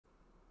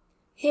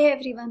Hey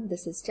everyone,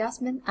 this is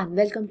Jasmine and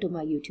welcome to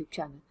my YouTube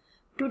channel.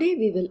 Today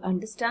we will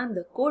understand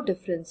the core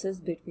differences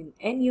between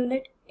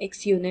NUnit,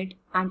 xUnit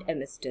and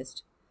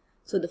MSTest.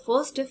 So the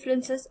first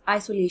difference is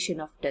isolation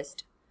of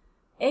test.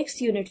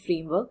 xUnit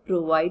framework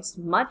provides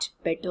much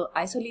better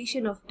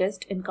isolation of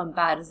test in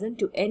comparison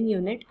to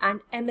NUnit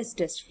and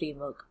MSTest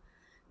framework.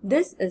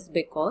 This is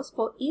because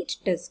for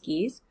each test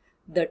case,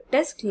 the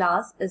test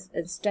class is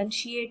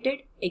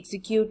instantiated,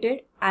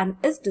 executed and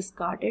is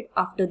discarded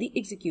after the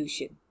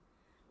execution.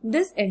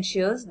 This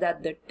ensures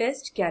that the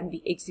test can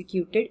be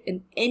executed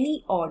in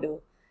any order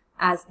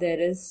as there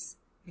is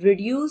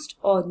reduced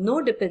or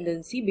no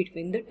dependency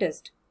between the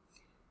tests.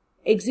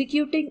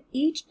 Executing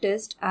each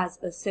test as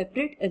a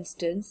separate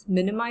instance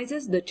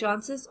minimizes the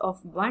chances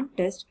of one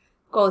test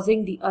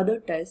causing the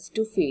other test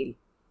to fail.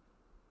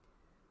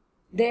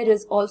 There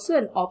is also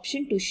an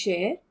option to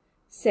share,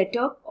 set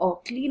up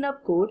or clean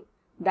up code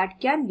that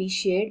can be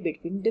shared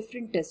between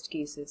different test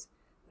cases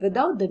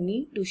without the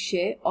need to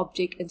share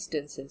object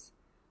instances.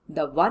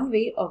 The one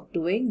way of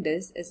doing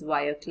this is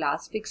via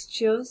class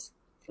fixtures.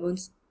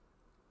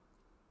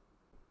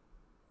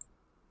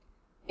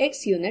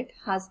 xUnit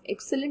has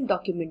excellent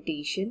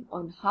documentation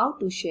on how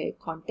to share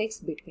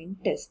context between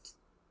tests.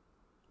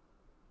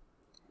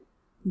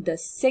 The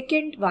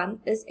second one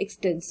is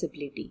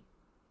extensibility.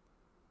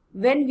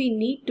 When we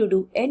need to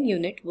do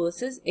NUnit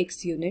versus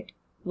xUnit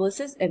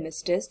versus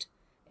MSTest,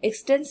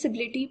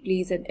 extensibility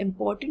plays an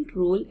important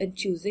role in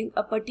choosing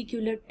a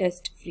particular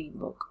test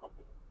framework.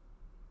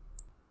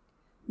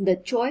 The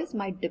choice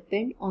might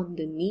depend on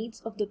the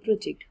needs of the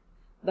project,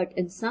 but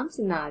in some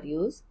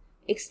scenarios,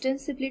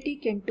 extensibility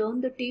can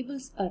turn the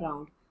tables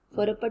around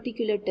for a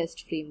particular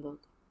test framework.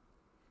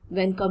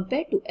 When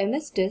compared to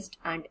MSTest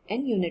and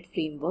NUnit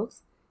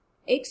frameworks,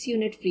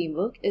 xUnit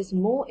framework is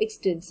more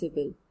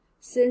extensible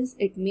since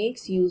it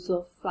makes use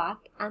of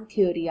fact and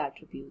theory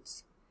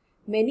attributes.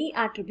 Many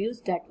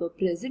attributes that were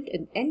present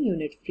in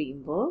NUnit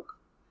framework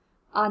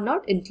are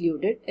not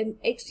included in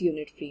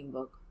xUnit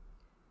framework.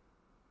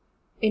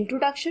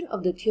 Introduction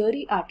of the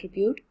theory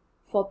attribute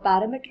for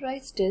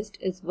parameterized test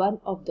is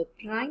one of the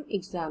prime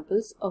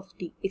examples of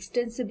the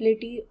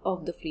extensibility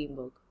of the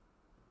framework.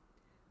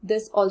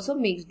 This also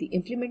makes the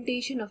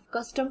implementation of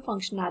custom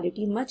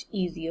functionality much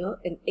easier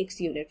in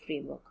xUnit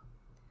framework.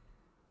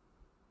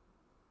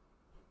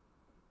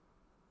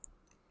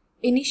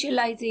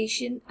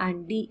 Initialization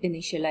and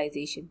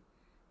deinitialization.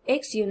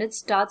 xUnit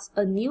starts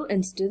a new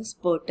instance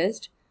per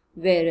test,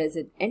 whereas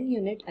in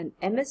NUnit and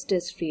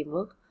MSTest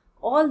framework,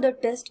 all the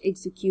tests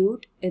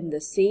execute in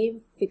the same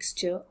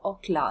fixture or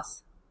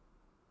class.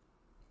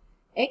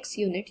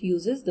 xUnit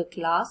uses the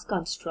class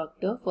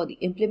constructor for the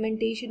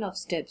implementation of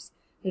steps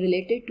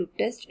related to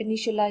test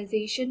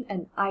initialization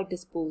and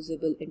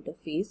iDisposable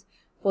interface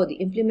for the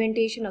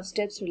implementation of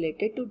steps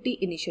related to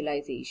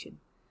deinitialization.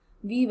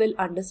 We will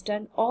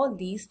understand all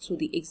these through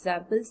the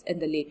examples in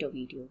the later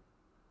video.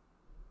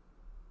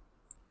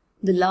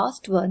 The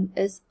last one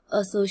is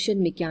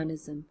assertion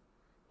mechanism.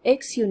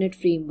 xUnit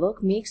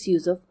framework makes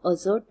use of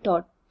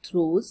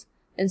assert.throws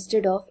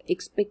instead of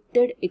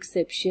expected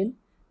exception,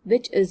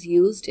 which is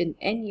used in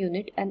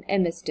NUnit and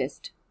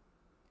MSTest.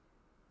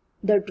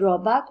 The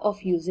drawback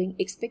of using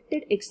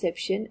expected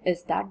exception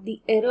is that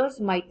the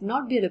errors might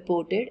not be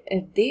reported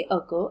if they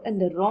occur in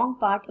the wrong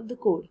part of the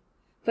code.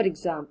 For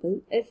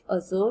example, if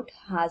assert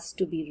has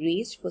to be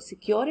raised for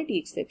security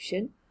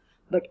exception,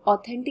 but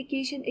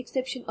authentication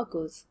exception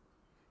occurs,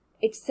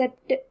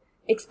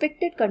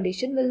 expected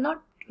condition will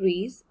not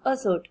raise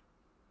assert.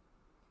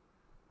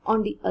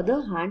 On the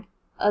other hand,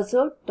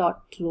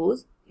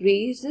 assert.throws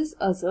raises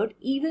assert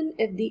even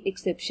if the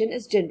exception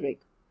is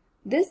generic.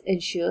 This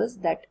ensures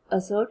that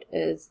assert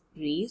is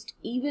raised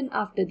even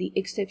after the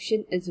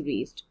exception is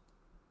raised.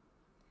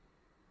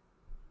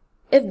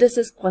 If this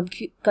is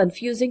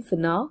confusing for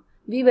now,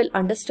 we will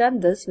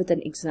understand this with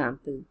an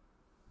example.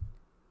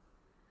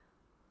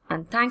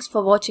 And thanks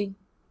for watching.